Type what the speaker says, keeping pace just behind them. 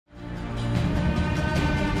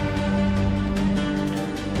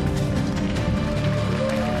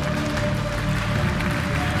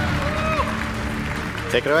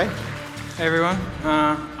Take it away. Hey everyone,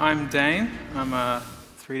 I'm Dane. I'm a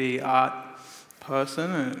 3D art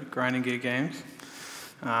person at Grinding Gear Games.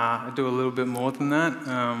 I do a little bit more than that.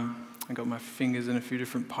 I got my fingers in a few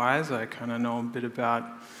different pies. I kind of know a bit about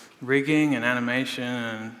rigging and animation,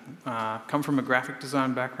 and come from a graphic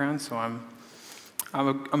design background, so I'm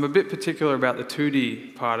a bit particular about the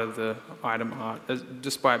 2D part of the item art,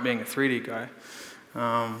 despite being a 3D guy.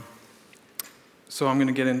 So I'm going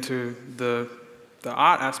to get into the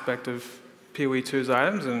art aspect of PoE 2's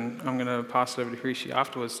items, and I'm going to pass it over to Hrishi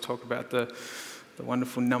afterwards to talk about the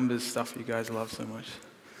wonderful numbers stuff you guys love so much.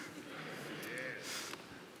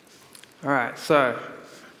 All right, so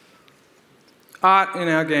art in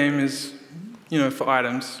our game is, for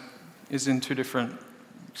items, is in two different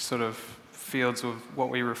sort of fields of what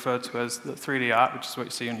we refer to as the 3D art, which is what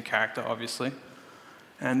you see on your character, obviously,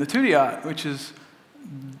 and the 2D art, which is,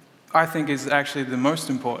 I think, is actually the most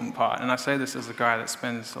important part. And I say this as a guy that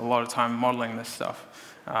spends a lot of time modeling this stuff.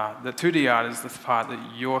 The 2D art is the part that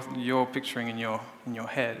you're picturing in your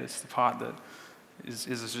head. It's the part that is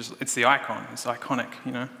just, it's the icon. It's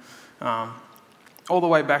iconic, all the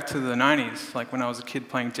way back to the 90s, like when I was a kid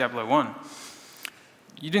playing Diablo 1.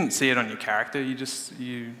 You didn't see it on your character.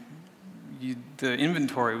 The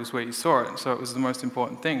inventory was where you saw it, so it was the most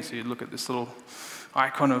important thing. So you'd look at this little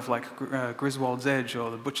icon of like Griswold's Edge or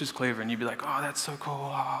the Butcher's Cleaver, and you'd be like, oh, that's so cool,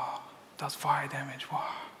 oh, does fire damage, wow.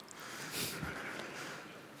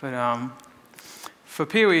 But for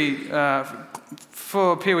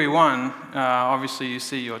PoE 1, obviously you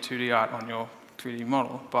see your 2D art on your 3D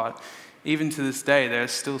model, but even to this day,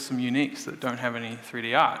 there's still some uniques that don't have any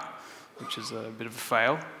 3D art, which is a bit of a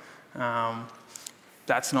fail.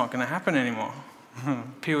 That's not going to happen anymore.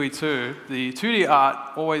 PoE 2, the 2D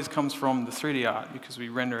art always comes from the 3D art because we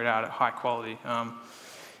render it out at high quality.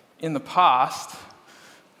 In the past,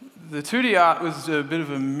 the 2D art was a bit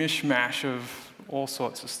of a mishmash of all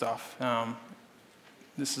sorts of stuff.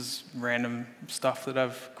 This is random stuff that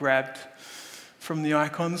I've grabbed from the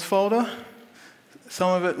icons folder.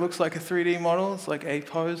 Some of it looks like a 3D model, it's like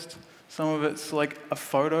A-posed. Some of it's like a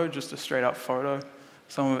photo, just a straight up photo.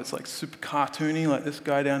 Some of it's like super cartoony, like this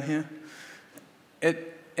guy down here.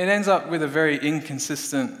 It ends up with a very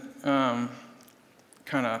inconsistent kind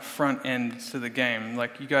of front end to the game.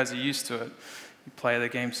 Like, you guys are used to it. You play the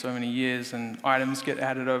game so many years, and items get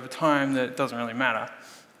added over time that it doesn't really matter.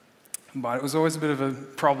 But it was always a bit of a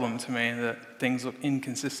problem to me that things look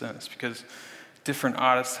inconsistent. It's because different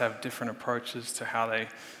artists have different approaches to how they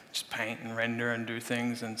just paint and render and do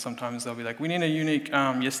things, and sometimes they'll be like, we need a unique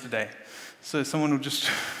yesterday. So someone will just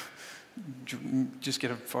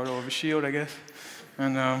get a photo of a shield, I guess.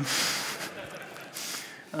 And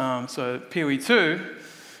so PoE 2,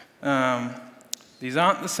 these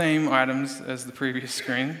aren't the same items as the previous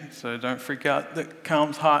screen, so don't freak out that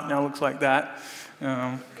Calm's heart now looks like that,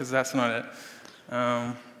 because that's not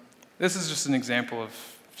it. This is just an example of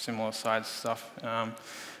similar size stuff.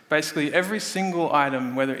 Basically, every single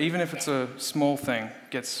item, even if it's a small thing,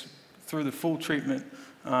 gets through the full treatment.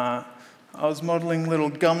 I was modeling little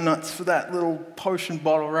gum nuts for that little potion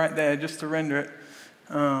bottle right there just to render it.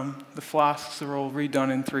 The flasks are all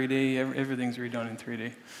redone in 3D. Everything's redone in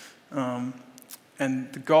 3D.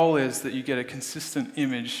 And the goal is that you get a consistent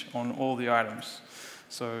image on all the items.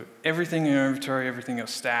 So everything in your inventory, everything in your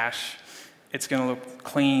stash, it's going to look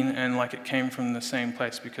clean and like it came from the same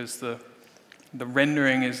place, because the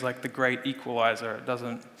rendering is like the great equalizer. It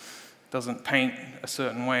doesn't paint a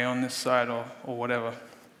certain way on this side or whatever.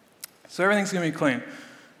 So everything's going to be clean.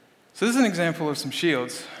 So this is an example of some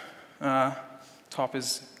shields. Top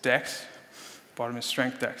is dex, bottom is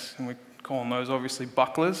strength dex, and we're calling those obviously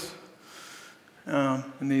bucklers. And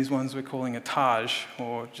these ones we're calling a Taj,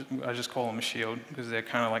 or I just call them a shield because they're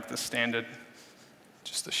kind of like the standard,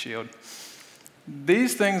 just a shield.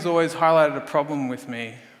 These things always highlighted a problem with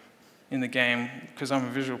me in the game because I'm a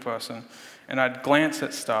visual person, and I'd glance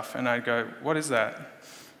at stuff and I'd go, what is that?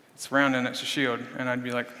 It's round and it's a shield, and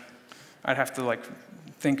I'd have to like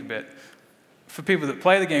think a bit. For people that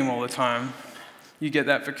play the game all the time, you get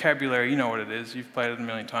that vocabulary, you know what it is, you've played it a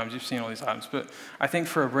million times, you've seen all these items, but I think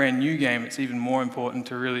for a brand new game, it's even more important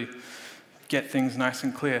to really get things nice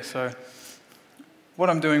and clear. So what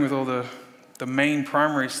I'm doing with all the main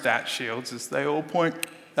primary stat shields is they all point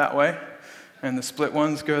that way, and the split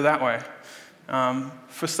ones go that way.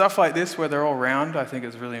 For stuff like this, where they're all round, I think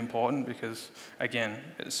it's really important because, again,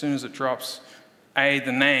 as soon as it drops,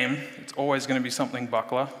 the name, it's always going to be something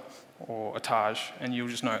buckler or a Taj, and you'll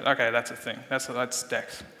just know, okay, that's a thing. That's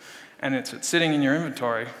dex. And it's sitting in your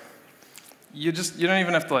inventory. You don't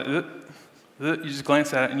even have to like, you just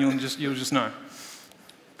glance at it and you'll just know.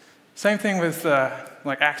 Same thing with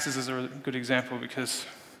like axes is a good example, because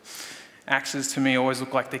axes to me always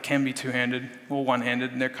look like they can be two-handed or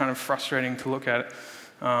one-handed, and they're kind of frustrating to look at.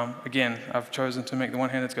 Again, I've chosen to make the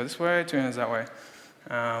one-handed go this way, two-handed that way.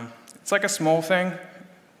 It's like a small thing.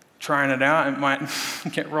 Trying it out, it might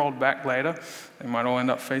get rolled back later. They might all end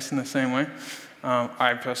up facing the same way.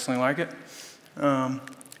 I personally like it.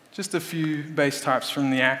 Just a few base types from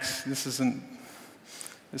the axe. This isn't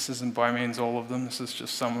by means all of them. This is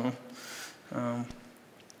just some of them.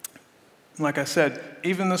 Like I said,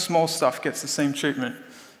 even the small stuff gets the same treatment.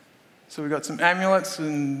 So we've got some amulets,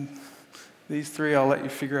 and these three, I'll let you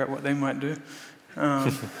figure out what they might do.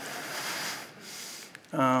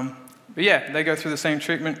 But yeah, they go through the same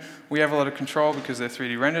treatment. We have a lot of control because they're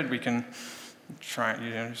 3D rendered. We can try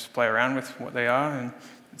and just play around with what they are. And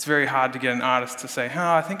it's very hard to get an artist to say,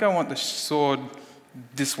 I think I want the sword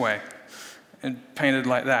this way and painted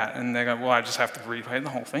like that. And they go, well, I just have to repaint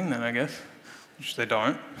the whole thing then, I guess, which they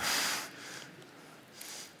don't.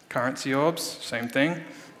 Currency orbs, same thing.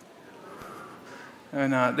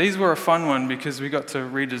 And these were a fun one because we got to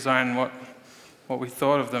redesign what we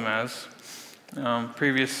thought of them as.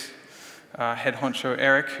 Previous head honcho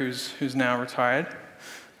Eric, who's now retired,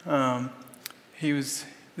 this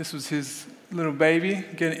was his little baby.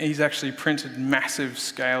 Again, he's actually printed massive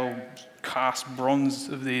scale cast bronze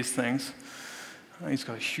of these things. He's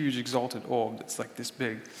got a huge exalted orb that's like this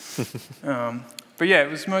big. But yeah,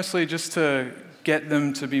 it was mostly just to get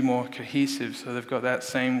them to be more cohesive, so they've got that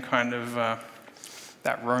same kind of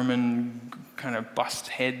that Roman kind of bust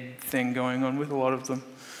head thing going on with a lot of them.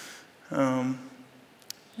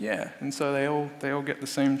 Yeah, and so they all get the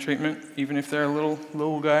same treatment, even if they're a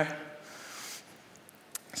little guy.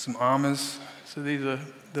 Some armors. So these are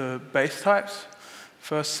the base types.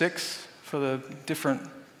 First 6 for the different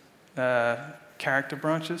character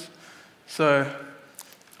branches. So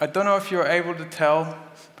I don't know if you're able to tell,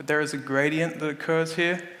 but there is a gradient that occurs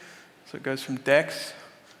here. So it goes from dex,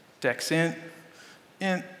 dex int,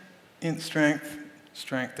 strength,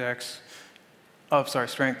 strength dex. Oh, sorry,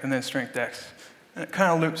 strength, and then strength dex. And it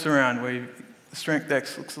kind of loops around where the strength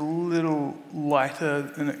dex looks a little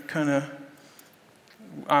lighter, and it kind of,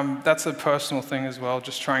 that's a personal thing as well,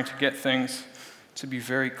 just trying to get things to be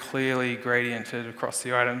very clearly gradiented across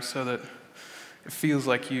the items so that it feels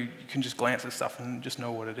like you can just glance at stuff and just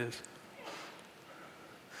know what it is.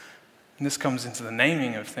 And this comes into the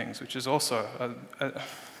naming of things, which is also,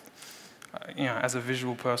 as a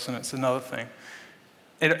visual person, it's another thing.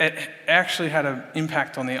 It actually had an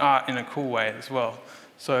impact on the art in a cool way as well.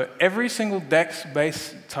 So every single dex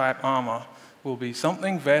base type armor will be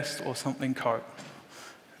something vest or something coat.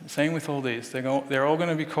 Same with all these. They're all going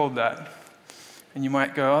to be called that. And you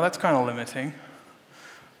might go, oh, that's kind of limiting.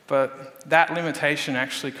 But that limitation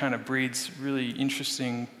actually kind of breeds really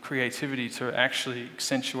interesting creativity to actually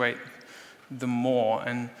accentuate them more.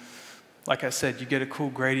 And like I said, you get a cool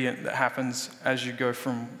gradient that happens as you go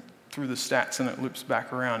through the stats, and it loops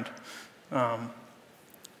back around.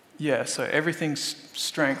 Yeah, so everything's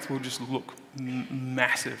strength will just look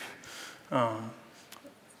massive.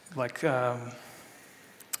 What's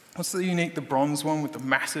the bronze one with the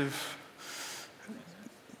massive...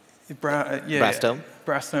 brass dome?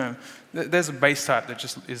 Brass dome. There's a base type that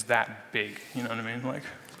just is that big, you know what I mean? Like,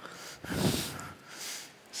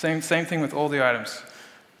 same thing with all the items.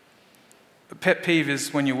 A pet peeve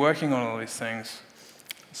is when you're working on all these things,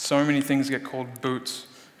 so many things get called boots,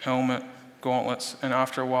 helmet, gauntlets, and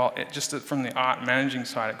after a while, just from the art managing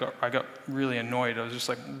side, I got really annoyed. I was just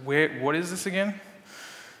like, what is this again?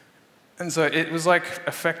 And so it was like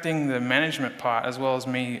affecting the management part as well as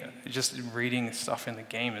me just reading stuff in the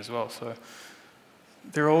game as well. So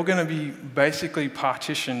they're all going to be basically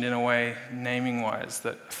partitioned in a way, naming-wise,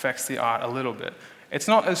 that affects the art a little bit. It's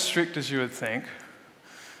not as strict as you would think.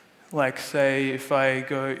 Like, say, if I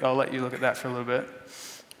go, I'll let you look at that for a little bit.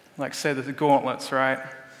 Like, say, the gauntlets, right?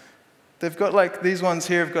 They've got, like, these ones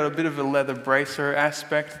here have got a bit of a leather bracer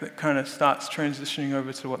aspect that kind of starts transitioning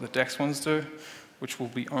over to what the dex ones do, which will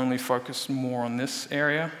be only focused more on this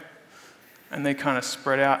area. And they kind of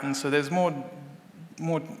spread out, and so there's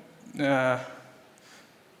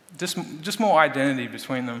just more identity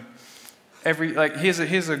between them. Here's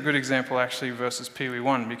a good example, actually, versus Pee-wee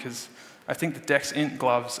 1, because I think the Dex Int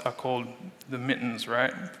gloves are called the mittens,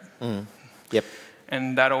 right? Yep.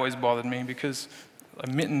 And that always bothered me because a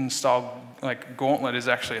mitten-style gauntlet is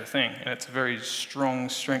actually a thing, and it's a very strong,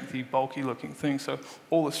 strengthy, bulky-looking thing. So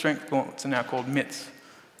all the strength gauntlets are now called mitts.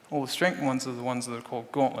 All the strength ones are the ones that are called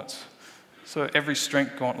gauntlets. So every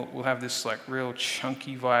strength gauntlet will have this real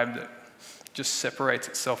chunky vibe that just separates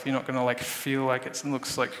itself. You're not going to feel like it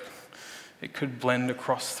looks like It could blend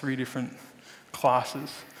across 3 different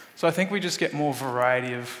classes. So I think we just get more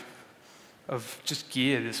variety of just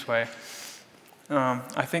gear this way.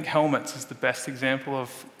 I think helmets is the best example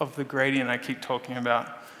of the gradient I keep talking about,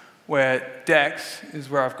 where Dex is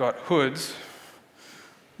where I've got hoods,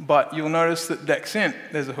 but you'll notice that Dex Int,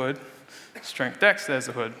 there's a hood, Strength Dex, there's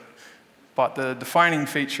a hood. But the defining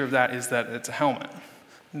feature of that is that it's a helmet.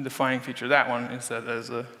 The defining feature of that one is that there's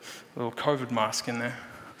a little COVID mask in there.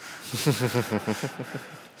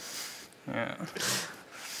 Yeah.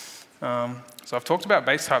 So I've talked about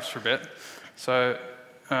base types for a bit. So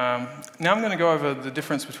now I'm going to go over the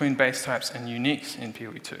difference between base types and uniques in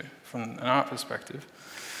PoE2 from an art perspective.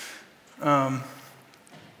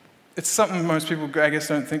 It's something most people, I guess,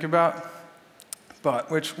 don't think about. But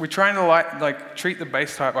we're trying to treat the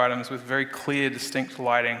base type items with very clear, distinct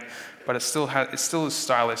lighting, but it still is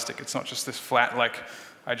stylistic. It's not just this flat,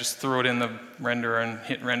 I just threw it in the renderer and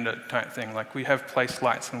hit render type thing. We have placed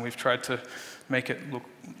lights, and we've tried to make it look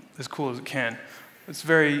as cool as it can. It's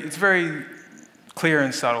very clear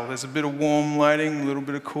and subtle. There's a bit of warm lighting, a little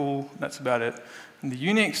bit of cool. That's about it. And the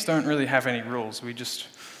uniques don't really have any rules. We just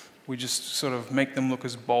sort of make them look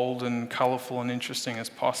as bold and colorful and interesting as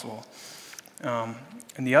possible.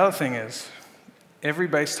 And the other thing is, every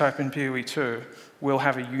base type in PoE2 will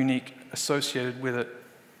have a unique associated with it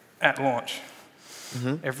at launch.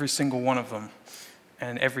 Every single one of them.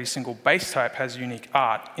 And every single base type has unique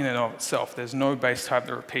art in and of itself. There's no base type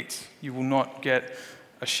that repeats. You will not get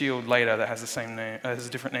a shield later that has the same name, has a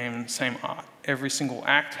different name and same art. Every single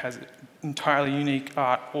act has entirely unique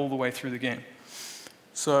art all the way through the game.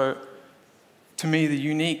 So, to me, the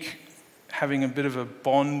unique, having a bit of a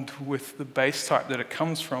bond with the base type that it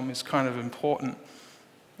comes from is kind of important,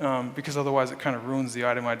 because otherwise it kind of ruins the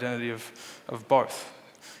item identity of both.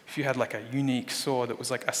 If you had a unique sword that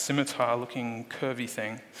was a scimitar-looking curvy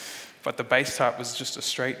thing, but the base type was just a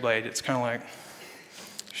straight blade, it's kind of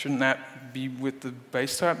shouldn't that be with the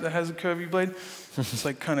base type that has a curvy blade? It's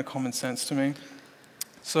kind of common sense to me.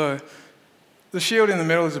 So the shield in the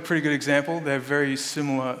middle is a pretty good example. They're very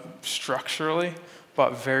similar structurally,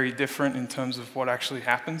 but very different in terms of what actually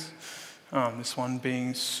happens. This one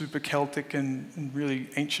being super Celtic and really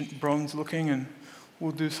ancient bronze looking, and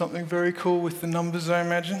we'll do something very cool with the numbers, I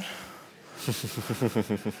imagine. This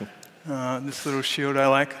little shield I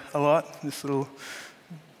like a lot. This little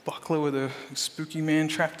buckler with a spooky man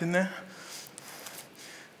trapped in there.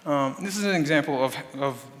 This is an example of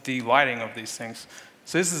the lighting of these things.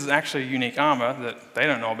 So this is actually unique armor that they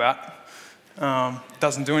don't know about.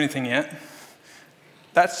 Doesn't do anything yet.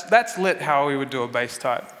 That's lit how we would do a base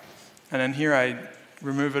type. And then here I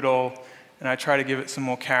remove it all, and I try to give it some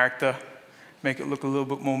more character, make it look a little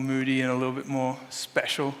bit more moody and a little bit more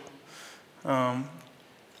special. And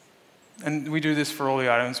we do this for all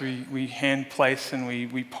the items. We hand place and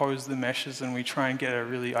we pose the meshes, and we try and get a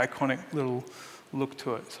really iconic little look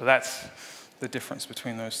to it. So that's the difference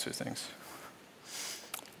between those two things.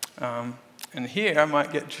 And here I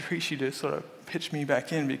might get Rishi to sort of pitch me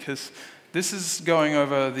back in, because this is going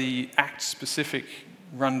over the act-specific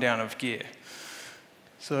rundown of gear.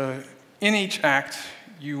 So in each act,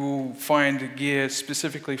 you will find gear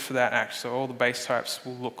specifically for that act. So all the base types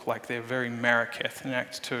will look like they're very Maraketh in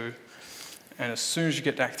Act 2. And as soon as you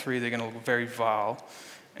get to Act 3, they're going to look very vile.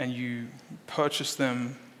 And you purchase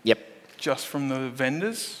them just from the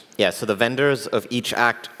vendors. Yeah, so the vendors of each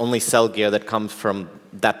act only sell gear that comes from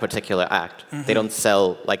that particular act. They don't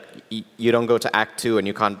sell, you don't go to Act 2 and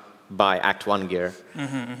you can't buy Act 1 gear.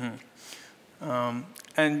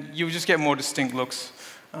 And you just get more distinct looks.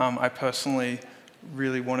 I personally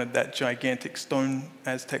really wanted that gigantic stone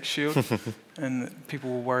Aztec shield, and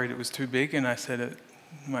people were worried it was too big, and I said it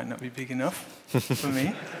might not be big enough for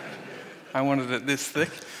me. I wanted it this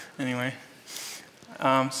thick. Anyway,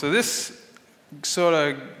 so this sort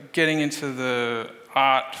of getting into the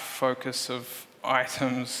art focus of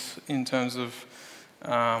items in terms of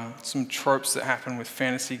some tropes that happen with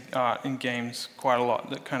fantasy art in games quite a lot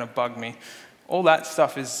that kind of bug me. All that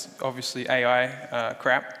stuff is obviously AI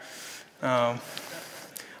crap.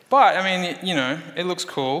 But, I mean, it looks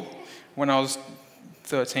cool. When I was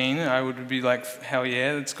 13, I would be like, hell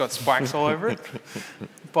yeah, it's got spikes all over it.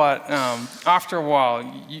 But after a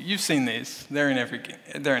while, you've seen these. They're in every game.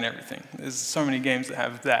 They're in everything. There's so many games that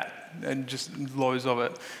have that, and just loads of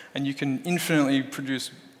it. And you can infinitely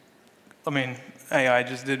produce, AI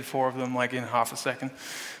just did 4 of them in half a second.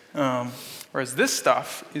 Whereas this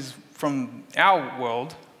stuff is from our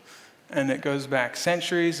world, and it goes back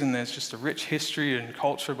centuries, and there's just a rich history and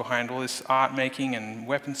culture behind all this art making and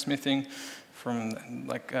weaponsmithing from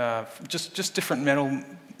like just different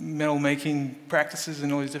metal making practices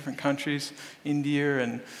in all these different countries, India,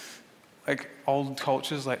 and like old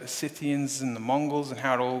cultures like the Scythians and the Mongols, and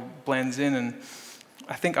how it all blends in. And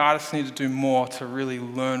I think artists need to do more to really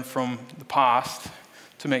learn from the past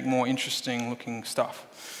to make more interesting looking stuff.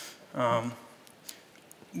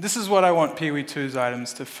 This is what I want PoE2's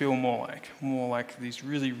items to feel more like these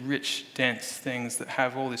really rich, dense things that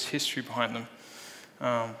have all this history behind them.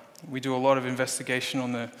 We do a lot of investigation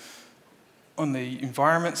on the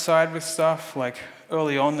environment side with stuff. Like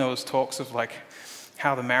early on, there was talks of like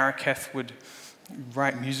how the Maraketh would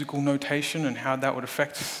write musical notation and how that would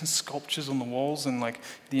affect sculptures on the walls and like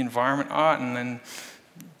the environment art, and then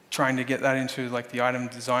trying to get that into like the item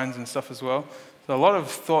designs and stuff as well. So a lot of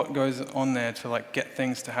thought goes on there to like get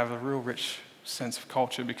things to have a real rich sense of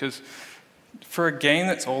culture, because for a game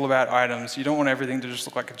that's all about items, you don't want everything to just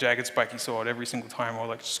look like a jagged spiky sword every single time, or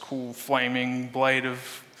like just cool flaming blade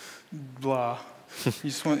of blah. You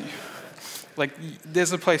just want, like,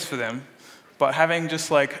 there's a place for them, but having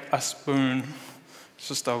just like a spoon, it's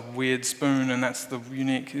just a weird spoon, and that's the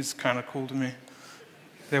unique, is kind of cool to me.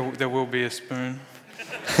 There will be a spoon.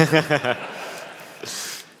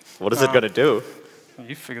 What is it going to do?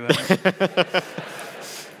 You figure that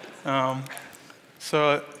out.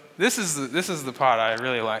 So this is the part I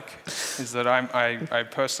really like, is that I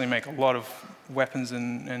personally make a lot of weapons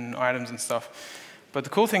and items and stuff. But the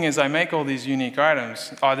cool thing is I make all these unique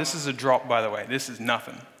items. Oh, this is a drop, by the way. This is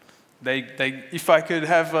nothing. If I could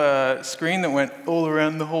have a screen that went all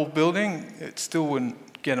around the whole building, it still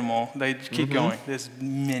wouldn't get them all. They'd keep going. There's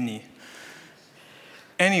many.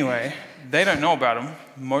 Anyway, they don't know about them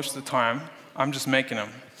most of the time. I'm just making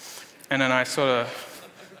them. And then I sort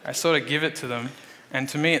of give it to them. And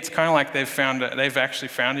to me, it's kind of like they've actually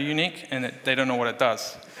found a unique, and they don't know what it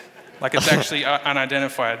does. Like it's actually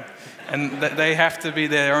unidentified. And they have to be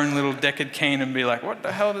their own little Deckard Cain and be like, what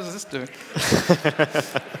the hell does this do?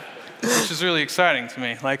 Which is really exciting to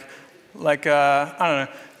me. Like I don't know,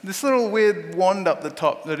 this little weird wand up the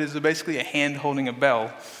top that is basically a hand holding a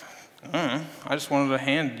bell. I don't know, I just wanted a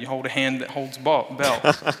hand. You hold a hand that holds bell.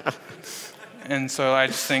 And so I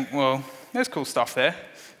just think, well, there's cool stuff there.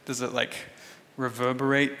 Does it like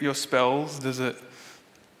reverberate your spells? Does it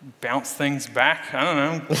bounce things back? I don't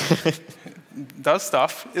know. It does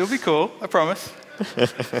stuff. It'll be cool, I promise.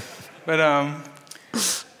 But I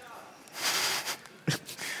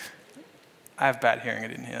have bad hearing, I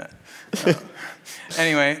didn't hear that.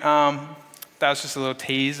 Anyway, that was just a little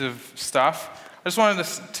tease of stuff. I just wanted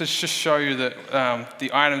to just show you that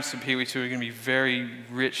the items for PoE2 are going to be very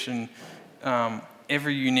rich, and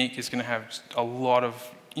every unique is going to have a lot of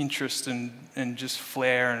interest and just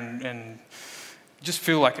flair and just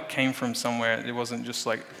feel like it came from somewhere. It wasn't just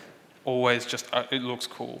like always just, it looks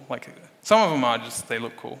cool. Like some of them are just, they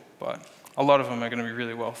look cool, but a lot of them are going to be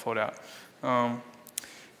really well thought out.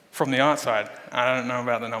 From the art side, I don't know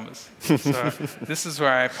about the numbers. So this is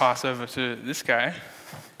where I pass over to this guy.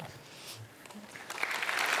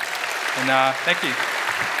 And thank you.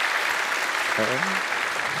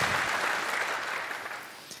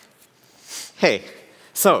 Hey,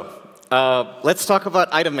 so let's talk about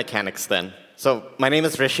item mechanics then. So my name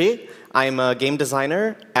is Rishi. I'm a game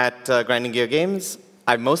designer at Grinding Gear Games.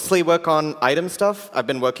 I mostly work on item stuff. I've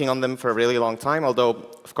been working on them for a really long time, although,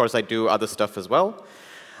 of course, I do other stuff as well.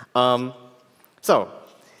 So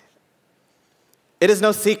it is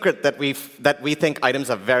no secret that we think items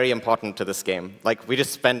are very important to this game. Like, we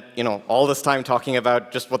just spent, all this time talking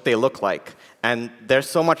about just what they look like. And there's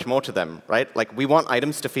so much more to them, right? Like, we want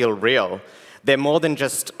items to feel real. They're more than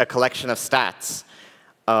just a collection of stats.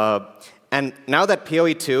 And now that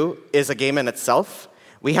PoE2 is a game in itself,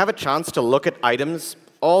 we have a chance to look at items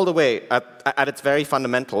all the way at its very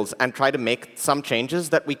fundamentals and try to make some changes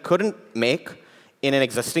that we couldn't make in an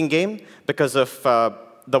existing game because of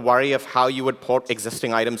the worry of how you would port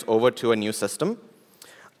existing items over to a new system.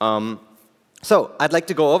 So I'd like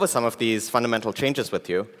to go over some of these fundamental changes with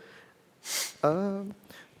you.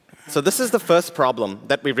 So this is the first problem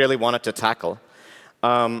that we really wanted to tackle.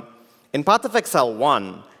 In Path of Exile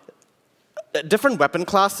 1, different weapon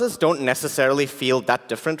classes don't necessarily feel that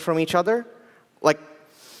different from each other.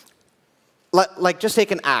 Like just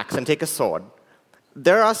take an axe and take a sword.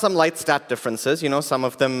 There are some light stat differences. Some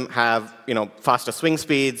of them have faster swing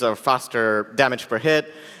speeds or faster damage per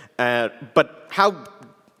hit. But how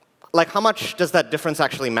much does that difference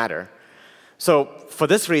actually matter? So for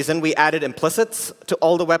this reason, we added implicits to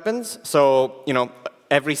all the weapons. So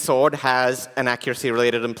every sword has an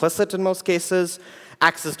accuracy-related implicit in most cases.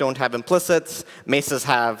 Axes don't have implicits. Maces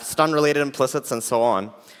have stun-related implicits, and so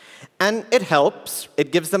on. And it helps.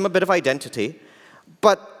 It gives them a bit of identity.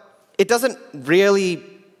 But it doesn't really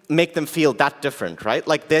make them feel that different, right?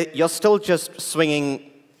 Like, you're still just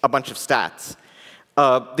swinging a bunch of stats.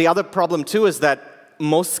 The other problem, too, is that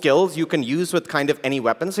most skills you can use with kind of any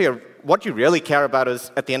weapon. So what you really care about is,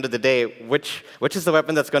 at the end of the day, which is the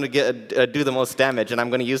weapon that's going to do the most damage, and I'm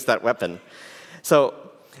going to use that weapon. So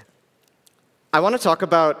I want to talk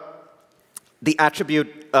about the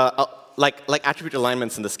attribute, like attribute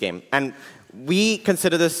alignments in this game. And we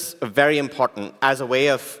consider this very important as a way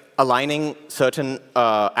of aligning certain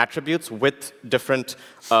attributes with different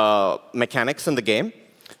mechanics in the game.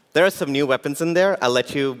 There are some new weapons in there. I'll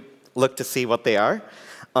let you look to see what they are.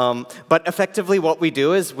 But effectively, what we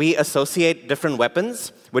do is we associate different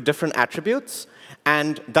weapons with different attributes,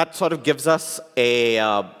 and that sort of gives us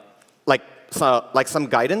a like some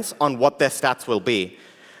guidance on what their stats will be.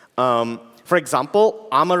 For example,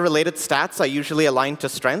 armor-related stats are usually aligned to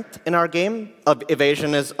strength in our game.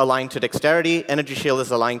 Evasion is aligned to dexterity. Energy shield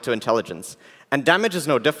is aligned to intelligence. And damage is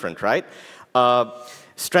no different, right?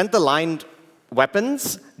 Strength-aligned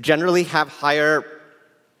weapons generally have higher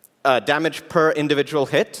damage per individual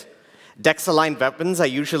hit. Dex-aligned weapons are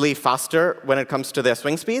usually faster when it comes to their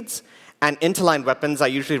swing speeds. And int-aligned weapons are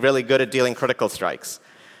usually really good at dealing critical strikes.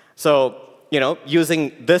 So,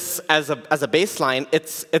 using this as a baseline,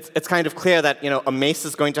 it's kind of clear that, a mace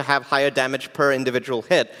is going to have higher damage per individual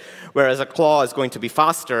hit, whereas a claw is going to be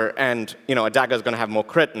faster, and, a dagger is going to have more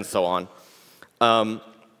crit, and so on.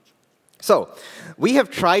 So we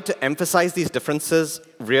have tried to emphasize these differences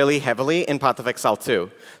really heavily in Path of Exile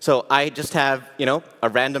 2. So I just have, a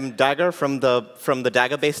random dagger from the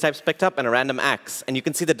dagger base types picked up and a random axe. And you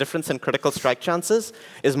can see the difference in critical strike chances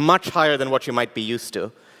is much higher than what you might be used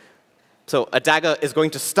to. So a dagger is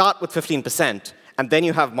going to start with 15%, and then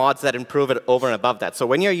you have mods that improve it over and above that. So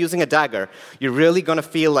when you're using a dagger, you're really going to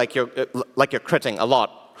feel like you're critting a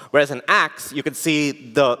lot. Whereas an axe, you can see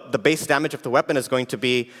the base damage of the weapon is going to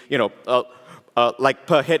be, like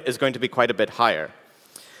per hit is going to be quite a bit higher.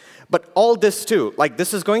 But all this too,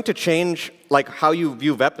 this is going to change how you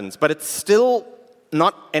view weapons, but it's still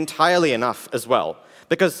not entirely enough as well.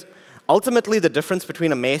 Because ultimately the difference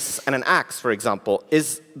between a mace and an axe, for example,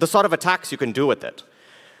 is the sort of attacks you can do with it.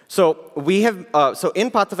 So so in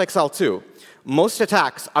Path of Exile 2, most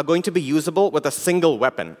attacks are going to be usable with a single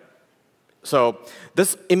weapon. So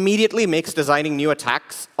this immediately makes designing new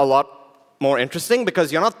attacks a lot more interesting,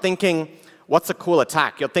 because you're not thinking, what's a cool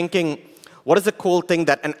attack? You're thinking, what is a cool thing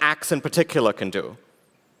that an axe in particular can do?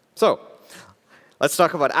 So let's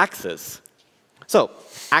talk about axes. So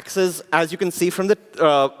axes, as you can see from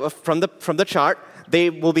the chart, they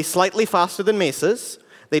will be slightly faster than maces.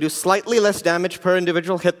 They do slightly less damage per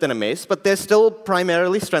individual hit than a mace, but they're still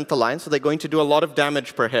primarily strength aligned, so they're going to do a lot of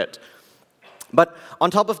damage per hit. But on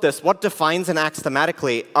top of this, what defines an axe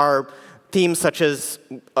thematically are themes such as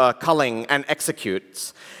culling and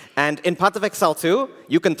executes. And in Path of Exile 2,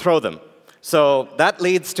 you can throw them. So that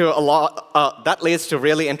leads to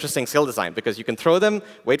really interesting skill design, because you can throw them,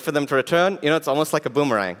 wait for them to return. It's almost like a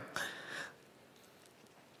boomerang.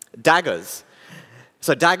 Daggers.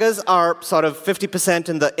 So daggers are sort of 50%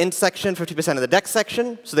 in the int section, 50% in the dex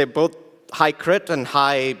section. So they're both high crit and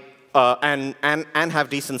high and have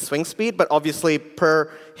decent swing speed, but obviously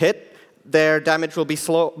per hit, their damage will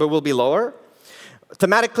be lower.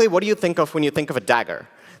 Thematically, what do you think of when you think of a dagger?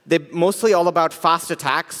 They're mostly all about fast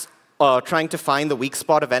attacks, trying to find the weak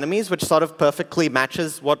spot of enemies, which sort of perfectly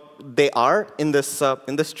matches what they are in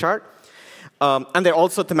this chart. And they're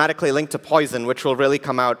also thematically linked to poison, which will really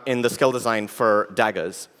come out in the skill design for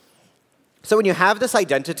daggers. So when you have this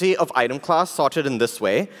identity of item class sorted in this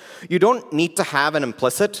way, you don't need to have an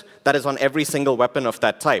implicit that is on every single weapon of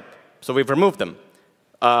that type. So we've removed them.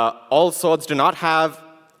 All swords do not have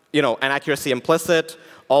an accuracy implicit.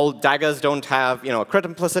 All daggers don't have a crit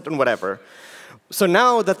implicit, and whatever. So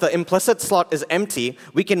now that the implicit slot is empty,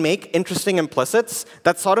 we can make interesting implicits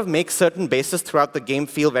that sort of make certain bases throughout the game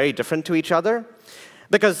feel very different to each other.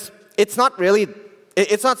 Because it's not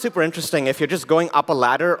super interesting if you're just going up a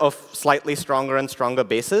ladder of slightly stronger and stronger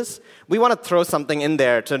bases. We want to throw something in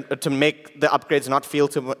there to make the upgrades not feel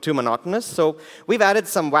too monotonous. So we've added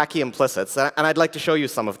some wacky implicits, and I'd like to show you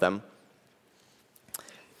some of them.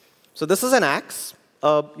 So this is an axe.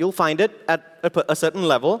 You'll find it at a certain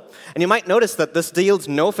level. And you might notice that this deals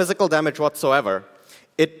no physical damage whatsoever.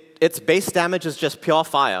 Its base damage is just pure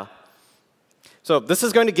fire. So this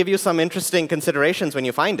is going to give you some interesting considerations when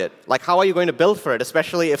you find it. Like, how are you going to build for it,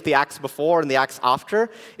 especially if the axe before and the axe after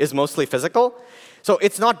is mostly physical? So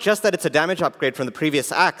it's not just that it's a damage upgrade from the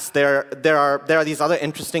previous axe. There are these other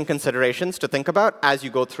interesting considerations to think about as you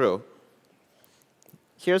go through.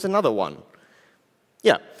 Here's another one.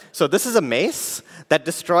 Yeah, so this is a mace that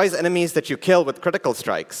destroys enemies that you kill with critical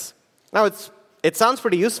strikes. Now, it sounds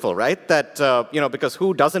pretty useful, right? That, because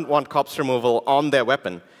who doesn't want corpse removal on their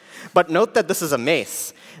weapon? But note that this is a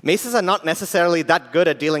mace. Maces are not necessarily that good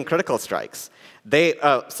at dealing critical strikes. It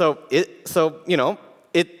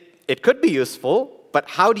could be useful, but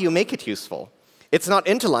how do you make it useful? It's not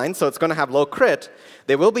interlined, so it's going to have low crit.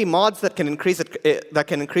 There will be mods that can increase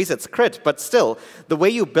its crit, but still, the way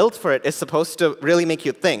you built for it is supposed to really make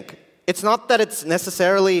you think. It's not that it's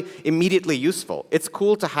necessarily immediately useful. It's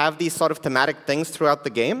cool to have these sort of thematic things throughout the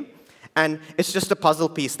game, and it's just a puzzle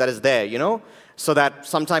piece that is there, so that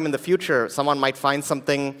sometime in the future, someone might find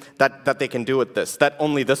something that they can do with this, that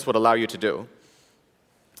only this would allow you to do.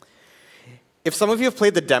 If some of you have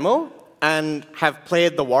played the demo and have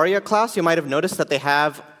played the warrior class, you might have noticed that they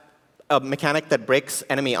have a mechanic that breaks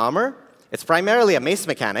enemy armor. It's primarily a mace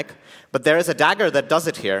mechanic, but there is a dagger that does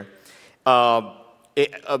it here. The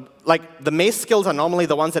mace skills are normally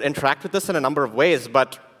the ones that interact with this in a number of ways,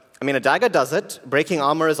 but a dagger does it. Breaking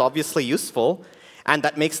armor is obviously useful, and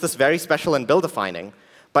that makes this very special and build-defining.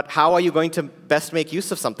 But how are you going to best make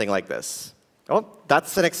use of something like this? Well,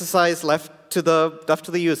 that's an exercise left to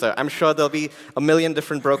the user. I'm sure there'll be a million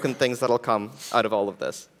different broken things that'll come out of all of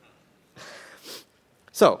this.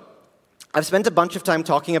 So, I've spent a bunch of time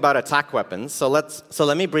talking about attack weapons, so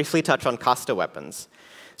let me briefly touch on caster weapons.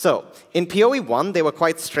 So, in PoE 1, they were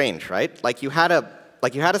quite strange, right? Like you had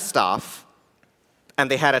a staff,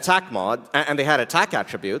 and they had attack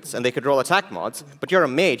attributes, and they could roll attack mods, but you're a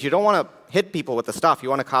mage. You don't want to hit people with the staff. You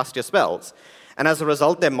want to cast your spells. And as a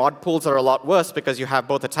result, their mod pools are a lot worse because you have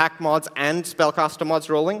both attack mods and spellcaster mods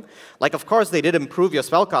rolling. Of course, they did improve your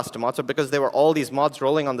spellcaster mods, but because there were all these mods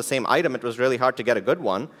rolling on the same item, it was really hard to get a good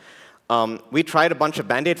one. We tried a bunch of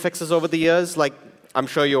Band-Aid fixes over the years. I'm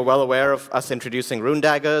sure you're well aware of us introducing rune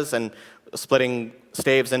daggers and splitting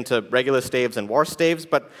staves into regular staves and war staves,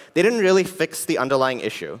 but they didn't really fix the underlying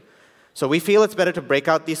issue. So we feel it's better to break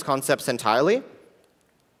out these concepts entirely.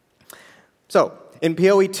 So in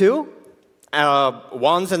PoE 2,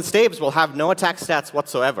 wands and staves will have no attack stats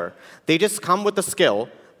whatsoever. They just come with a skill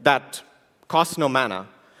that costs no mana.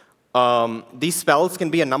 These spells can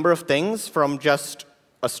be a number of things, from just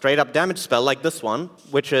a straight-up damage spell like this one,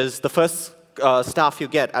 which is the first staff you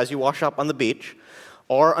get as you wash up on the beach,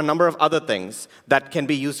 or a number of other things that can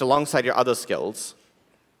be used alongside your other skills.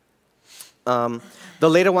 The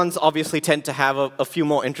later ones obviously tend to have a few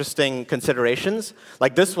more interesting considerations.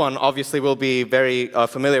 Like this one obviously will be very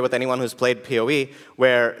familiar with anyone who's played PoE,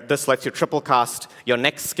 where this lets you triple cast your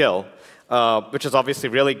next skill, which is obviously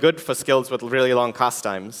really good for skills with really long cast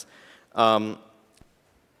times.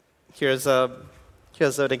 Here's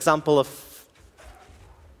an example of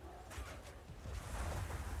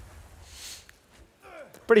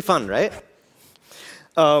pretty fun, right?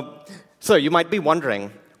 So you might be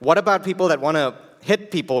wondering, what about people that want to hit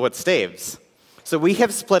people with staves? So we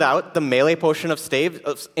have split out the melee portion of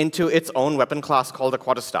staves into its own weapon class called a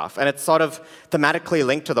quarterstaff, and it's sort of thematically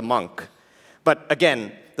linked to the monk. But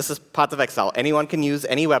again, this is part of Exile. Anyone can use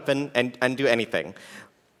any weapon and do anything.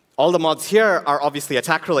 All the mods here are obviously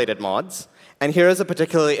attack-related mods, and here is a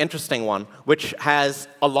particularly interesting one, which has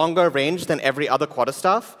a longer range than every other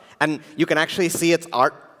quarterstaff, and you can actually see its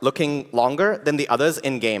art looking longer than the others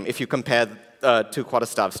in-game if you compare two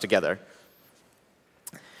quarterstaffs together.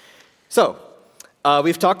 So,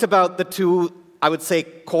 we've talked about the two, I would say,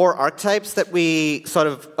 core archetypes that we sort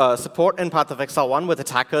of support in Path of Exile 1 with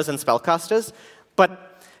attackers and spellcasters.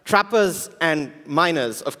 But trappers and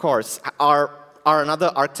miners, of course, are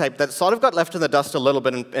another archetype that sort of got left in the dust a little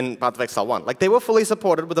bit in Path of Exile 1. They were fully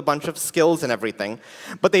supported with a bunch of skills and everything,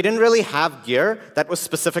 but they didn't really have gear that was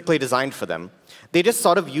specifically designed for them. They just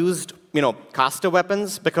sort of used, caster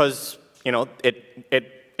weapons because,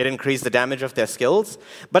 it increased the damage of their skills.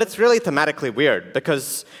 But it's really thematically weird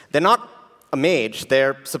because they're not a mage.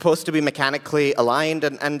 They're supposed to be mechanically aligned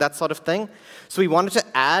and that sort of thing. So we wanted to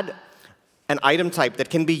add an item type that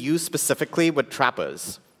can be used specifically with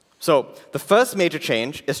trappers. So the first major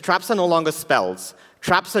change is traps are no longer spells.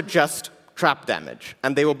 Traps are just trap damage,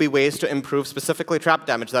 and there will be ways to improve specifically trap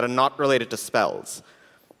damage that are not related to spells.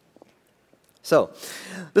 So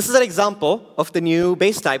this is an example of the new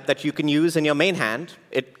base type that you can use in your main hand.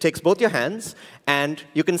 It takes both your hands, and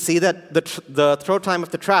you can see that the throw time of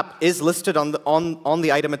the trap is listed on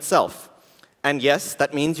the item itself. And yes,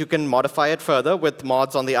 that means you can modify it further with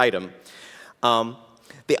mods on the item.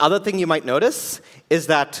 The other thing you might notice is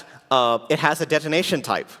that it has a detonation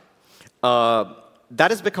type.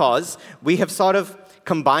 That is because we have sort of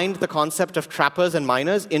combined the concept of trappers and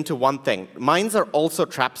miners into one thing. Mines are also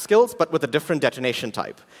trap skills, but with a different detonation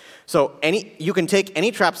type. So you can take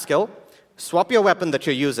any trap skill, swap your weapon that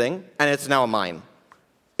you're using, and it's now a mine.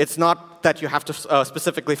 It's not that you have to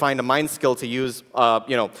specifically find a mine skill to use,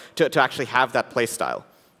 to actually have that playstyle.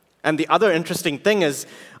 And the other interesting thing is,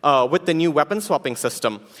 with the new weapon swapping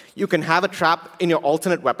system, you can have a trap in your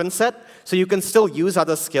alternate weapon set, so you can still use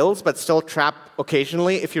other skills, but still trap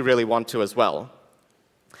occasionally if you really want to as well.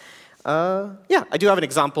 Yeah, I do have an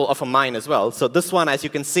example of a mine as well. So this one, as you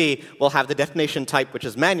can see, will have the detonation type, which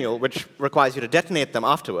is manual, which requires you to detonate them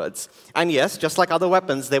afterwards. And yes, just like other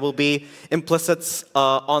weapons, there will be implicits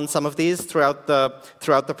on some of these throughout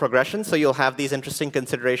the progression, so you'll have these interesting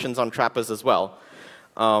considerations on trappers as well.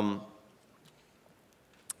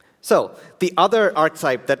 So the other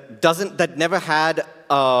archetype that never had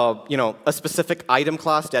a specific item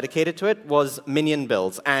class dedicated to it was minion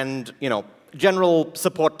builds and general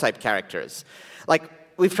support type characters. Like,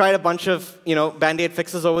 we've tried a bunch of Band-Aid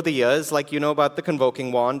fixes over the years, like about the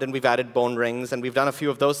Convoking Wand, and we've added bone rings, and we've done a few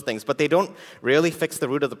of those things, but they don't really fix the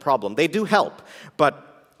root of the problem. They do help, but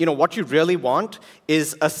what you really want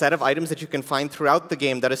is a set of items that you can find throughout the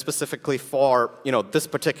game that is specifically for this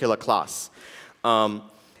particular class. And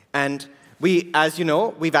as you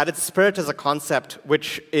know, we've added Spirit as a concept,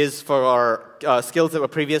 which is for our skills that were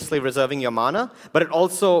previously reserving your mana, but it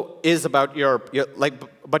also is about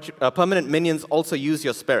permanent minions also use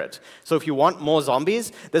your Spirit. So if you want more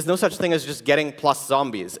zombies, there's no such thing as just getting plus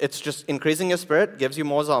zombies. It's just increasing your Spirit gives you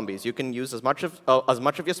more zombies. You can use as much of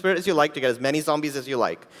your Spirit as you like to get as many zombies as you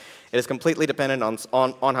like. It is completely dependent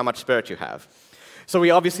on how much Spirit you have. So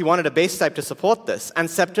we obviously wanted a base type to support this, and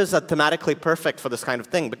scepters are thematically perfect for this kind of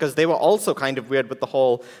thing, because they were also kind of weird with the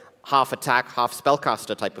whole half attack, half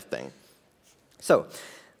spellcaster type of thing. So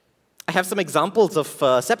I have some examples of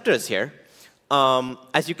scepters here.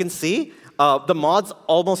 As you can see, the mods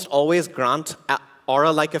almost always grant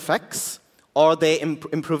aura-like effects, or they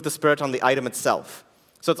improve the spirit on the item itself.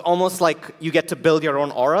 So it's almost like you get to build your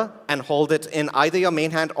own aura and hold it in either your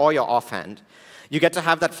main hand or your offhand. You get to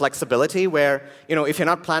have that flexibility where, if you're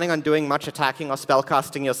not planning on doing much attacking or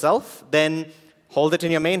spellcasting yourself, then hold it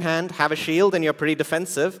in your main hand, have a shield, and you're pretty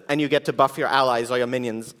defensive, and you get to buff your allies or your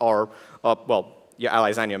minions, well, your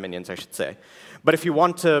allies and your minions, I should say. But if you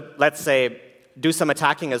want to, let's say, do some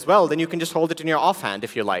attacking as well, then you can just hold it in your offhand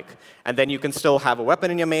if you like. And then you can still have a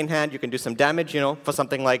weapon in your main hand, you can do some damage, for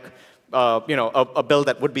something like, a build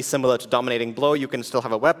that would be similar to Dominating Blow, you can still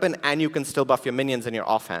have a weapon, and you can still buff your minions in your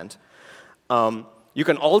offhand. You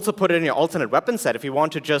can also put it in your alternate weapon set if you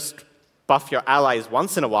want to just buff your allies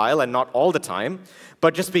once in a while and not all the time.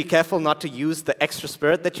 But just be careful not to use the extra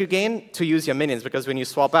spirit that you gain to use your minions, because when you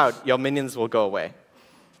swap out, your minions will go away.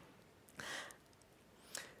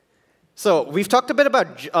 So we've talked a bit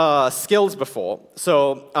about skills before.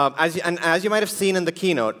 So as you might have seen in the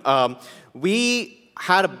keynote, we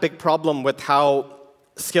had a big problem with how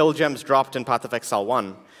skill gems dropped in Path of Exile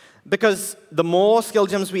 1. Because the more skill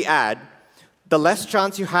gems we add, the less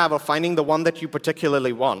chance you have of finding the one that you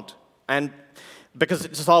particularly want. And because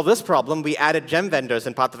to solve this problem, we added gem vendors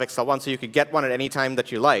in Path of Exile 1 so you could get one at any time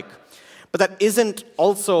that you like. But that isn't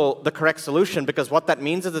also the correct solution, because what that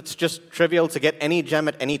means is it's just trivial to get any gem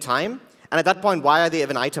at any time. And at that point, why are they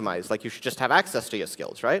even itemized? Like, you should just have access to your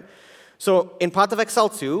skills, right? So in Path of Exile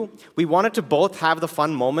 2, we wanted to both have the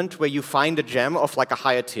fun moment where you find a gem of like a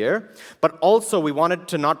higher tier, but also we wanted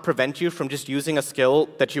to not prevent you from just using a skill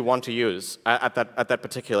that you want to use at that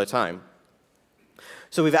particular time.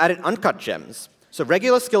 So we've added uncut gems. So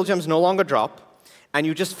regular skill gems no longer drop, and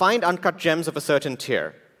you just find uncut gems of a certain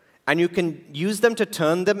tier. And you can use them to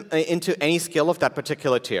turn them into any skill of that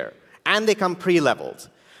particular tier. And they come pre-leveled.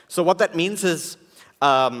 So what that means is,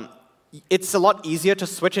 it's a lot easier to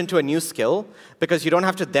switch into a new skill, because you don't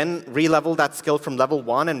have to then re-level that skill from level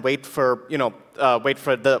 1 and wait for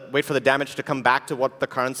the damage to come back to what the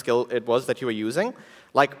current skill it was that you were using.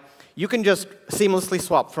 Like, you can just seamlessly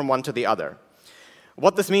swap from one to the other.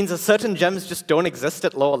 What this means is certain gems just don't exist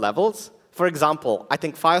at lower levels. For example, I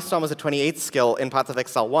think Firestorm was a 28th skill in Path of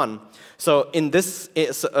Exile 1. So in this,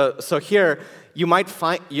 so here, you might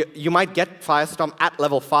get Firestorm at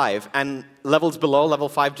level 5, and levels below level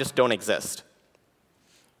 5 just don't exist.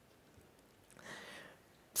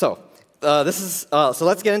 So so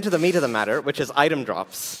let's get into the meat of the matter, which is item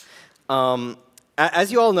drops.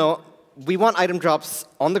 As you all know, we want item drops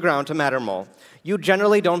on the ground to matter more. You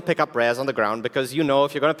generally don't pick up rares on the ground, because you know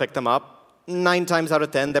if you're going to pick them up, 9 times out of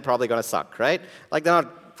 10, they're probably going to suck, right? Like, you're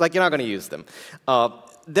not going to use them.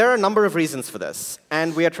 there are a number of reasons for this,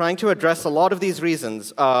 and we are trying to address a lot of these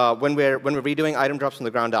reasons when we're redoing item drops from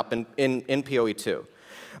the ground up in PoE 2.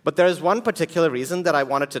 But there is one particular reason that I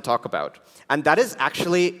wanted to talk about, and that is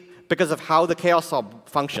actually because of how the Chaos Orb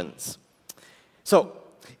functions. So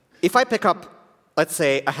if I pick up, let's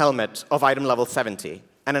say, a helmet of item level 70,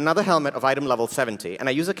 and another helmet of item level 70, and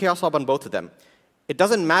I use a Chaos Orb on both of them, it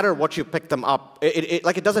doesn't matter what you picked them up.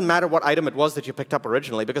 It doesn't matter what item it was that you picked up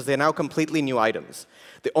originally, because they're now completely new items.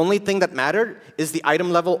 The only thing that mattered is the item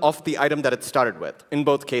level of the item that it started with, in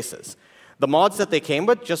both cases. The mods that they came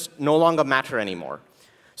with just no longer matter anymore.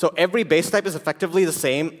 So every base type is effectively the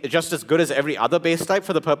same, just as good as every other base type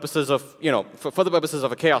for the purposes of, for the purposes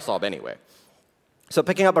of a Chaos Orb anyway. So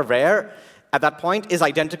picking up a rare at that point is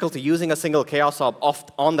identical to using a single Chaos Orb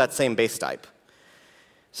on that same base type.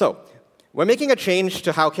 So we're making a change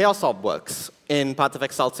to how Chaos Orb works in Path of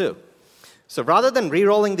Exile 2. So rather than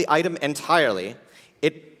re-rolling the item entirely,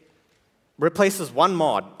 it replaces one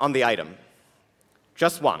mod on the item.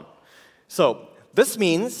 Just one. So this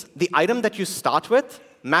means the item that you start with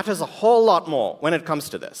matters a whole lot more when it comes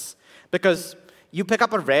to this. Because you pick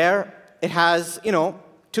up a rare, it has, 2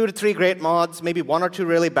 to 3 great mods, maybe 1 or 2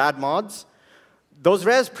 really bad mods. Those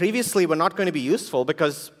rares previously were not going to be useful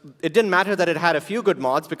because it didn't matter that it had a few good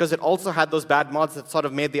mods, because it also had those bad mods that sort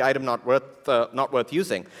of made the item not worth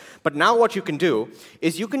using. But now what you can do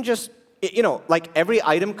is you can just, like every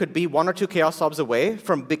item could be 1 or 2 Chaos Orbs away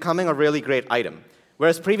from becoming a really great item.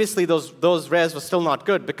 Whereas previously those rares were still not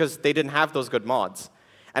good because they didn't have those good mods.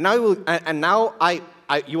 And now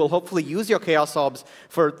you will hopefully use your Chaos Orbs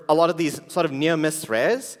for a lot of these sort of near-miss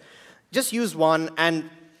rares. Just use one, and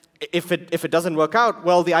if it doesn't work out,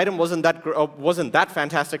 well, the item wasn't that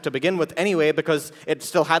fantastic to begin with anyway, because it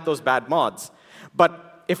still had those bad mods.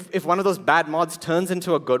 But if one of those bad mods turns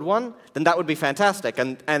into a good one, then that would be fantastic,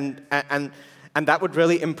 and that would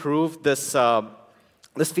really improve this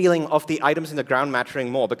this feeling of the items in the ground mattering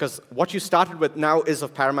more, because what you started with now is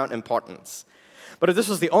of paramount importance. But if this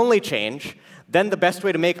was the only change, then the best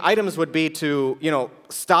way to make items would be to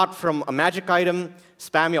start from a magic item,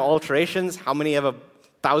 spam your alterations, how many ever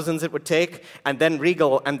thousands it would take, and then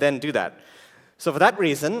regal, and then do that. So for that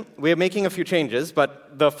reason, we're making a few changes,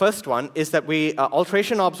 but the first one is that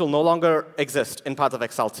alteration orbs will no longer exist in Path of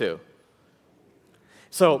Exile 2.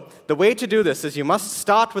 So the way to do this is you must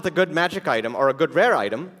start with a good magic item or a good rare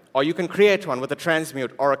item, or you can create one with a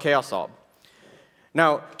transmute or a Chaos Orb.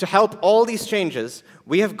 Now, to help all these changes,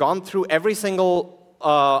 we have gone through every single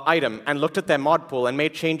item and looked at their mod pool and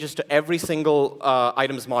made changes to every single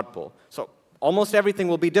item's mod pool. So almost everything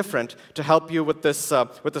will be different to help you with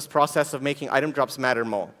this process of making item drops matter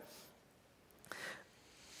more.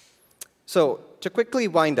 So to quickly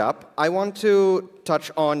wind up, I want to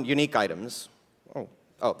touch on unique items.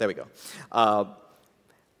 Oh, there we go.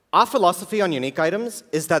 Our philosophy on unique items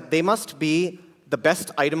is that they must be the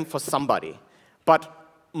best item for somebody. But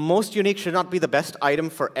most unique should not be the best item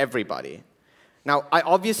for everybody. Now,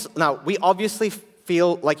 we obviously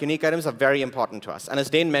feel like unique items are very important to us. And as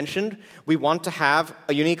Dane mentioned, we want to have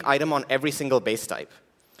a unique item on every single base type.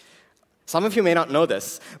 Some of you may not know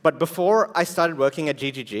this, but before I started working at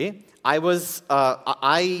GGG,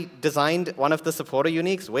 I designed one of the supporter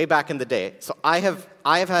uniques way back in the day. So I have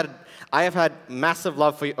had massive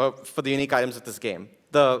love for the unique items of this game.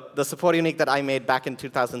 The support unique that I made back in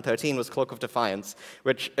 2013 was Cloak of Defiance,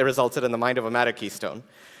 which resulted in the Mind Over Matter keystone.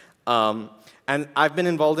 And I've been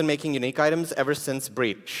involved in making unique items ever since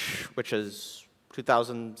Breach, which is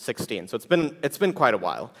 2016. So it's been quite a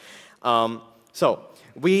while. So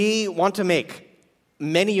we want to make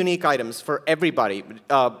many unique items for everybody.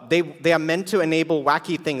 They are meant to enable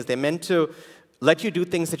wacky things. They're meant to let you do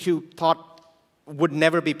things that you thought would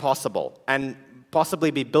never be possible and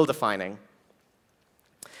possibly be build-defining.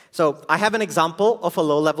 So I have an example of a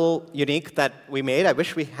low-level unique that we made. I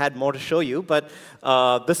wish we had more to show you, but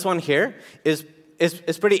this one here is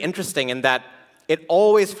pretty interesting in that it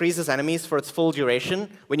always freezes enemies for its full duration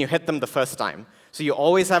when you hit them the first time. So you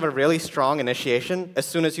always have a really strong initiation as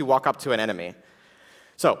soon as you walk up to an enemy.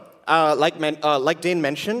 So like Dane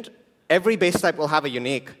mentioned, every base type will have a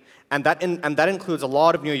unique, and that includes a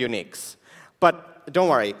lot of new uniques. But don't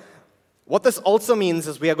worry. What this also means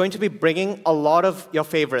is we are going to be bringing a lot of your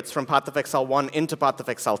favorites from Path of Exile 1 into Path of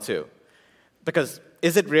Exile 2. Because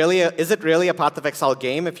is it really a Path of Exile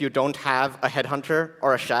game if you don't have a Headhunter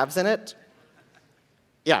or a Shavs in it?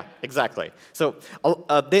 Yeah, exactly. So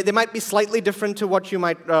they might be slightly different to what you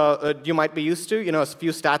might be used to. A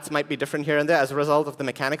few stats might be different here and there as a result of the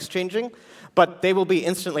mechanics changing. But they will be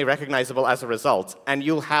instantly recognizable as a result, and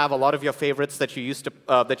you'll have a lot of your favorites that you used to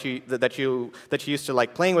that you used to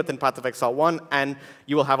like playing with in Path of Exile 1, and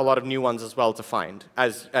you will have a lot of new ones as well to find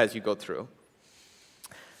as you go through.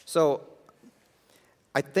 So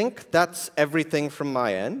I think that's everything from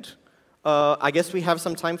my end. I guess we have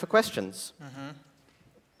some time for questions.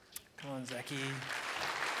 Come on, Zachy.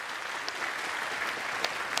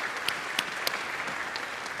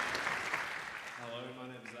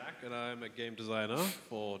 And I'm a game designer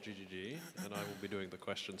for GGG, and I will be doing the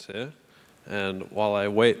questions here. And while I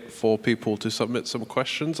wait for people to submit some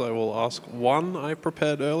questions, I will ask one I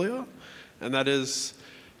prepared earlier, and that is,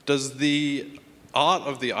 does the art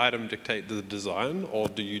of the item dictate the design, or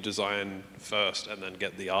do you design first and then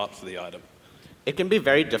get the art for the item? It can be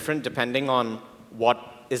very different depending on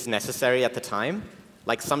what is necessary at the time.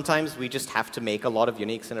 Like sometimes we just have to make a lot of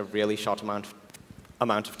uniques in a really short amount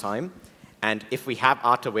of time. And if we have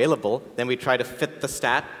art available, then we try to fit the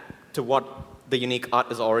stat to what the unique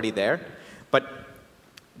art is already there. But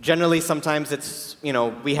generally, sometimes it's,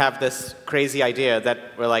 we have this crazy idea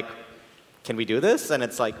that we're like, can we do this? And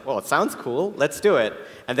it's like, well, it sounds cool. Let's do it.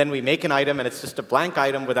 And then we make an item, and it's just a blank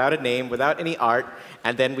item without a name, without any art.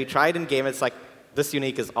 And then we try it in game. It's like, this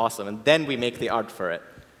unique is awesome. And then we make the art for it.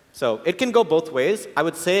 So it can go both ways. I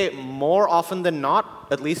would say more often than not,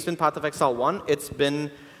 at least in Path of Exile 1, it's been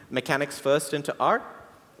mechanics first into art,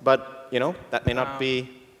 but that may not be.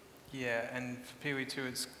 Yeah, and for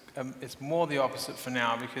PoE2, it's more the opposite for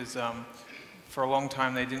now because for a long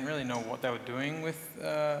time they didn't really know what they were doing with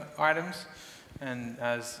items, and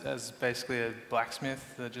as basically a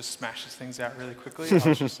blacksmith that just smashes things out really quickly, I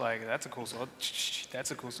was just like, that's a cool sword,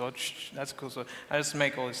 that's a cool sword, that's a cool sword. I just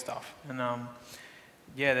make all this stuff, and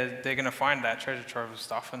yeah, they're going to find that treasure trove of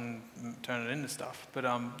stuff and turn it into stuff, but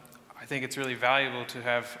I think it's really valuable to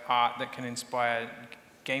have art that can inspire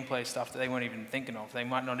gameplay stuff that they weren't even thinking of. They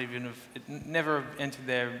might not even have, it never entered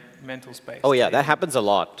their mental space. Oh yeah, that happens a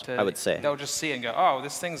lot, I would say. They'll just see it and go, oh,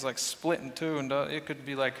 this thing's like split in two, and it could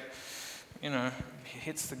be like,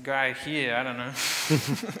 hits the guy here, I don't know.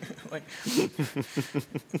 Like,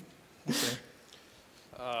 okay.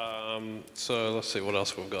 So let's see what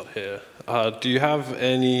else we've got here. Do you have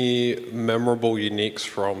any memorable uniques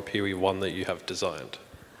from PoE 1 that you have designed?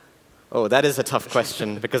 Oh, that is a tough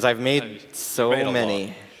question because I've made so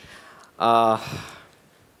many. I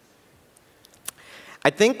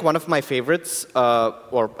think one of my favorites,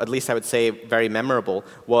 or at least I would say very memorable,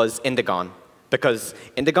 was Indigon. Because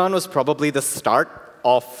Indigon was probably the start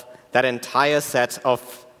of that entire set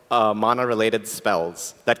of mana-related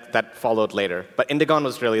spells that followed later. But Indigon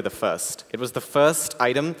was really the first. It was the first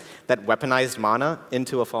item that weaponized mana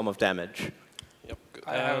into a form of damage.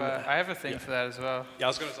 I have a thing for that as well. Yeah, I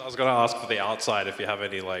was going to ask for the outside if you have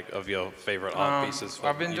any of your favorite art pieces.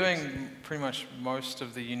 I've been doing pretty much most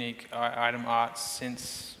of the unique item art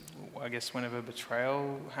since, I guess, whenever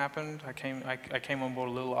Betrayal happened. I came on board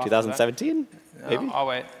a little after 2017? That. Maybe? Oh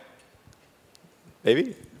wait.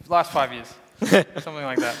 Maybe? Last 5 years, something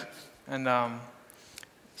like that. And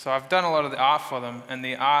so I've done a lot of the art for them, and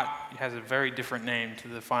the art has a very different name to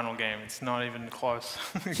the final game. It's not even close.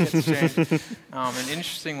 It gets changed. An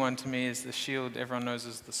interesting one to me is the shield everyone knows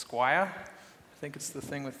as the Squire. I think it's the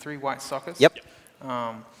thing with 3 white sockets. Yep.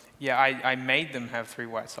 Yeah, I made them have 3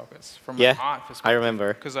 white sockets from an art perspective. I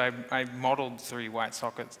remember. Because I modeled 3 white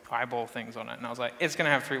sockets, eyeball things on it, and I was like, it's going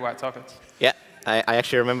to have 3 white sockets. Yeah, I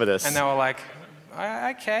actually remember this. And they were like,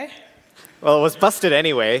 okay. Well, it was busted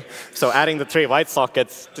anyway, so adding the 3 white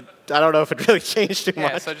sockets, I don't know if it really changed too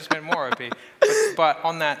much. Yeah, so I just made more OP. But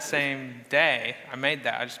on that same day, I made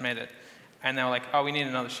that, I just made it. And they were like, oh, we need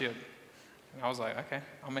another shield. And I was like, okay,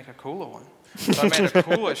 I'll make a cooler one. So I made a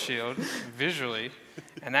cooler shield, visually,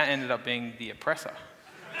 and that ended up being the Oppressor.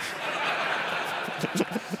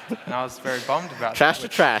 And I was very bummed about trash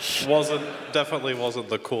that. Trash to trash. Definitely wasn't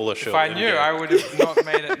the cooler shield. If I knew, I would have not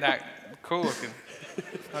made it that cool looking.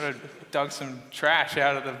 I'd have dug some trash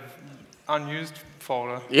out of the unused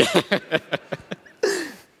folder. Yeah.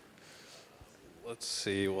 Let's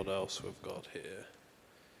see what else we've got here.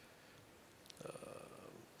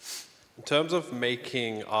 In terms of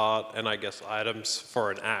making art and I guess items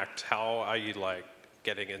for an act, how are you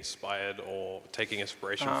getting inspired or taking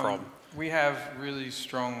inspiration from? We have really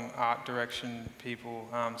strong art direction people.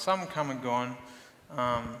 Some come and gone.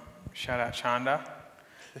 Shout out Chanda.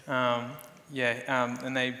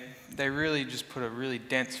 And they really just put a really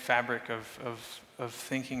dense fabric of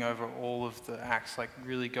thinking over all of the acts, like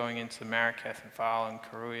really going into Marraketh and Val and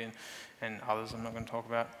Karui and others I'm not going to talk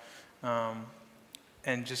about.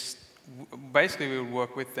 And just basically we would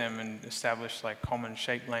work with them and establish common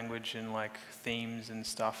shape language and themes and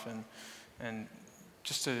stuff, and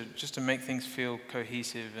just to make things feel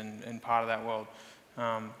cohesive and part of that world.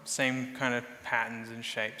 Same kind of patterns and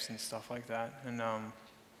shapes and stuff like that. And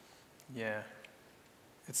yeah,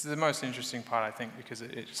 it's the most interesting part, I think, because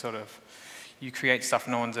it sort of, you create stuff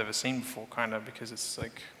no one's ever seen before, kind of, because it's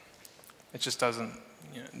like, it just doesn't,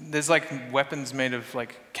 you know, there's like weapons made of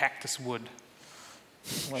like cactus wood.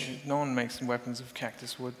 Like, no one makes weapons of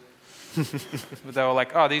cactus wood. But they were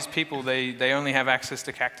like, oh, these people, they only have access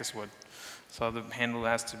to cactus wood. So the handle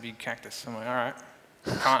has to be cactus. I'm like, all right.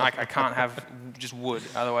 I can't have just wood,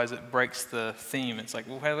 otherwise it breaks the theme. It's like,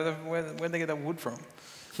 well, where'd they get that wood from?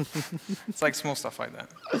 It's like small stuff like that.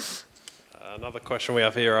 Another question we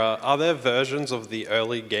have here, are there versions of the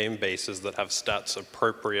early game bases that have stats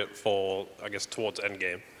appropriate for, I guess, towards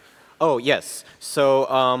endgame? Oh, yes.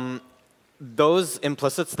 So those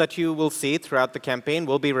implicits that you will see throughout the campaign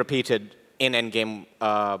will be repeated in endgame,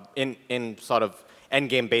 in sort of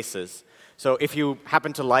endgame bases. So if you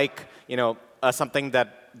happen to like, you know, something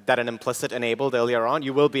that an implicit enabled earlier on,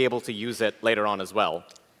 you will be able to use it later on as well.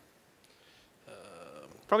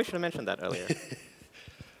 Probably should have mentioned that earlier.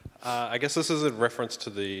 I guess this is in reference to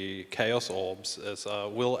the Chaos Orbs.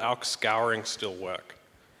 Will Alk Scouring still work?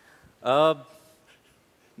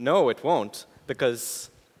 No, it won't, because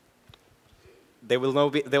there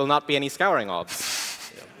will not be any Scouring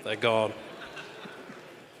Orbs. Yeah, they're gone.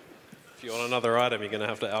 If you want another item, you're going to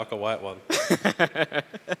have to Alk a white one.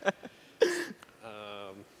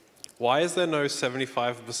 Why is there no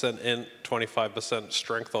 75% int, 25%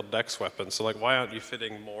 strength or dex weapons? So like, why aren't you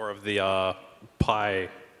fitting more of the pie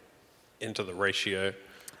into the ratio?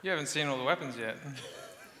 You haven't seen all the weapons yet.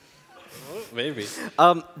 Well, maybe.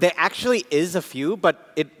 There actually is a few,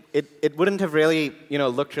 but it wouldn't have really, you know,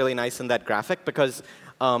 looked really nice in that graphic, because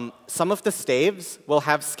some of the staves will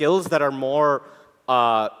have skills that are more,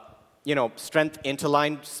 you know, strength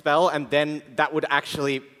interlined spell, and then that would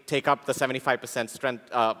actually take up the 75% strength,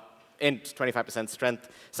 int 25% strength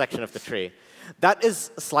section of the tree. That is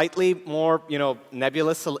slightly more, you know,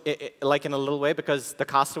 nebulous, like in a little way, because the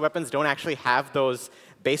caster weapons don't actually have those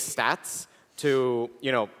base stats to,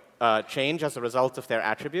 you know, change as a result of their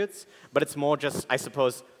attributes. But it's more just, I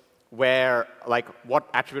suppose, where, like, what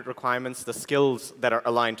attribute requirements the skills that are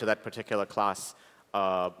aligned to that particular class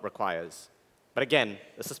requires. But again,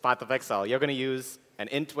 this is part of Exile. You're going to use an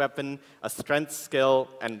int weapon, a strength skill,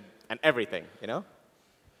 and everything, you know?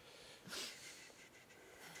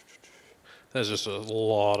 There's just a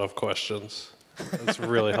lot of questions. It's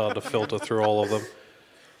really hard to filter through all of them.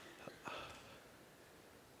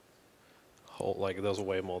 Like, there's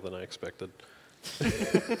way more than I expected.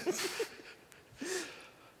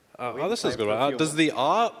 Oh, this is good. Does the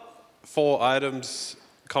art for items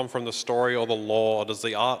come from the story or the lore, or does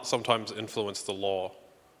the art sometimes influence the lore?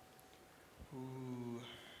 Ooh.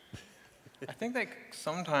 I think that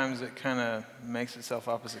sometimes it kind of makes itself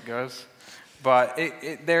up as it goes. But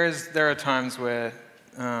there are times where,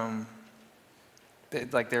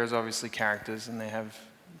 like, there's obviously characters and they have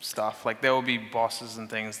stuff. Like, there will be bosses and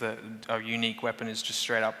things that a unique weapon is just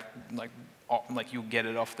straight up, like you'll get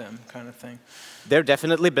it off them kind of thing. There have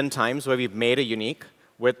definitely been times where we've made a unique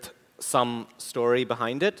with some story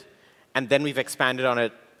behind it, and then we've expanded on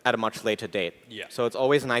it at a much later date. Yeah. So it's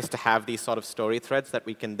always nice to have these sort of story threads that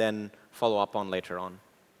we can then follow up on later on.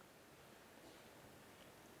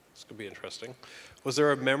 This could be interesting. Was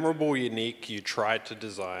there a memorable unique you tried to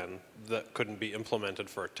design that couldn't be implemented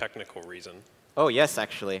for a technical reason? Oh, yes,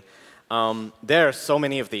 actually. There are so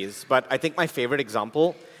many of these, but I think my favorite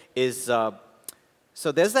example is,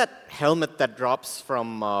 so there's that helmet that drops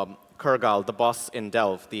from Kurgal, the boss in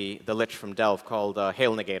Delve, the Lich from Delve, called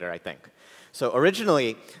Hail Negator, I think. So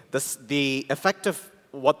originally, the effect of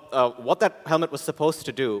what that helmet was supposed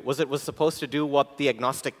to do was it was supposed to do what the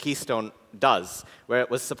Agnostic Keystone does, where it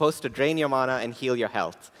was supposed to drain your mana and heal your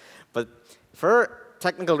health. But for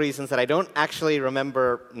technical reasons that I don't actually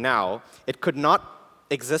remember now, it could not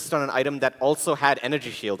exist on an item that also had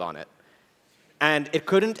Energy Shield on it. And it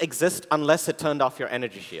couldn't exist unless it turned off your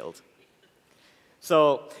Energy Shield.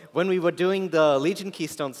 So when we were doing the Legion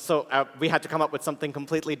Keystones, so we had to come up with something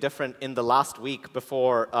completely different in the last week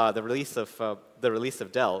before the release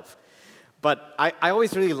of Delve. But I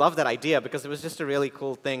always really loved that idea because it was just a really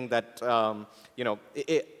cool thing that, you know,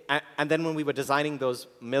 and then when we were designing those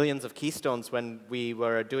millions of keystones when we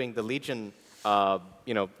were doing the Legion,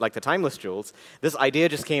 you know, like the Timeless Jewels, this idea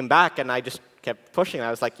just came back and I just kept pushing.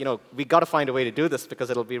 I was like, you know, we got to find a way to do this because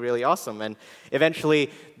it'll be really awesome. And eventually,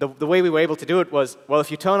 the way we were able to do it was, well, if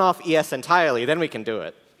you turn off ES entirely, then we can do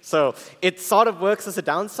it. So it sort of works as a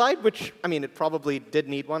downside, which, I mean, it probably did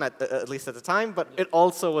need one, at least at the time, but it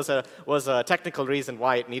also was a technical reason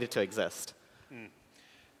why it needed to exist.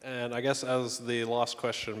 And I guess as the last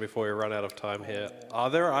question before we run out of time here, are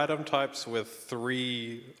there item types with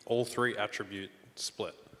all three attribute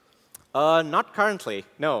split? Not currently,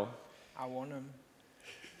 no. I want them.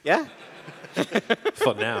 Yeah?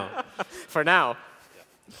 For now. For now.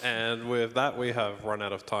 And with that, we have run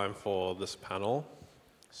out of time for this panel.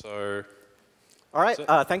 So, all right,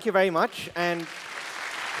 thank you very much. And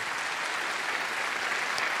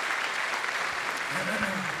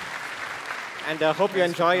hope you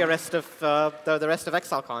enjoy the rest of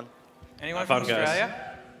ExileCon. Anyone from Australia?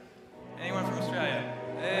 Anyone from Australia?